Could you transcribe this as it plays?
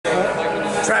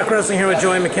Track Wrestling here with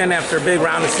Joey McKenna after a big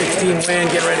round of 16 win,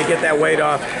 getting ready to get that weight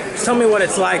off. Just tell me what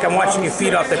it's like. I'm watching you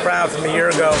feed off the crowd from a year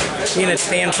ago, being at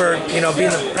Stanford, you know,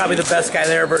 being probably the best guy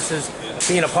there versus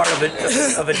being a part of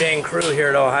a dang crew here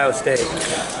at Ohio State.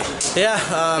 Yeah,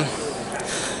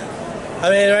 I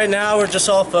mean, right now we're just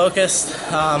all focused.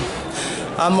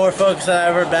 I'm more focused than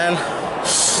I've ever been.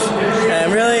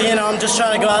 And really, you know, I'm just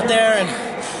trying to go out there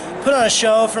and put on a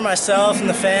show for myself and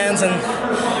the fans, and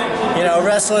you know,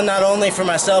 wrestling not only for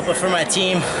myself but for my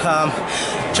team.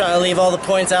 Trying to leave all the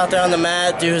points out there on the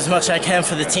mat, do as much as I can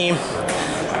for the team.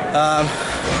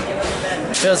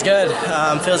 Feels good.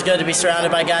 Feels good to be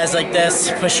surrounded by guys like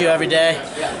this, push you every day.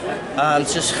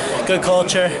 It's just good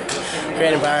culture,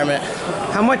 great environment.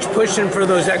 How much pushing for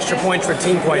those extra points for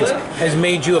team points has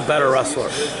made you a better wrestler?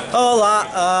 Oh, a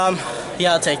lot.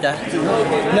 Yeah, I'll take that.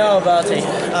 No, but I'll take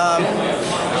it.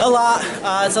 A lot.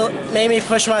 It's made me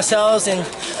push myself and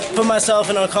put myself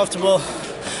in uncomfortable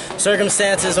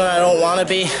circumstances when I don't want to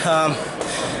be.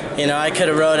 You know, I could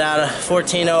have rode out a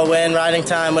 14-0 win, riding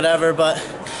time, whatever, but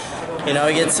you know,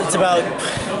 it's about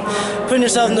putting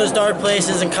yourself in those dark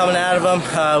places and coming out of them.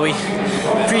 We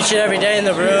preach it every day in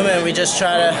the room, and we just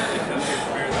try to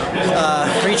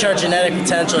reach our genetic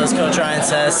potential, as Coach Ryan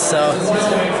says. So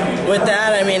with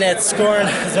that, I mean, it's scoring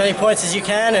as many points as you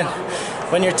can, and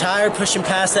when you're tired, pushing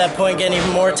past that point, getting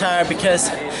even more tired, because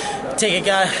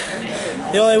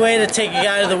the only way to take a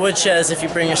guy to the woodshed is if you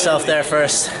bring yourself there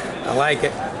first. I like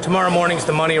it. Tomorrow morning's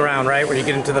the money round, right, where you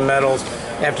get into the medals.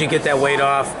 After you get that weight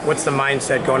off, what's the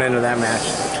mindset going into that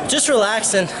match? Just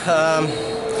relaxing,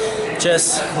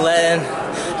 just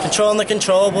controlling the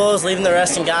controllables, leaving the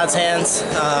rest in God's hands.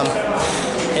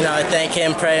 You know, I thank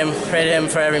Him, pray to Him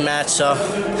for every match. So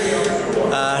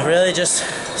really just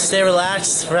stay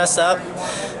relaxed, rest up,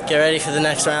 get ready for the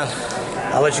next round.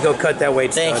 I'll let you go cut that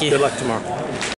weight. Thank you. Good luck tomorrow.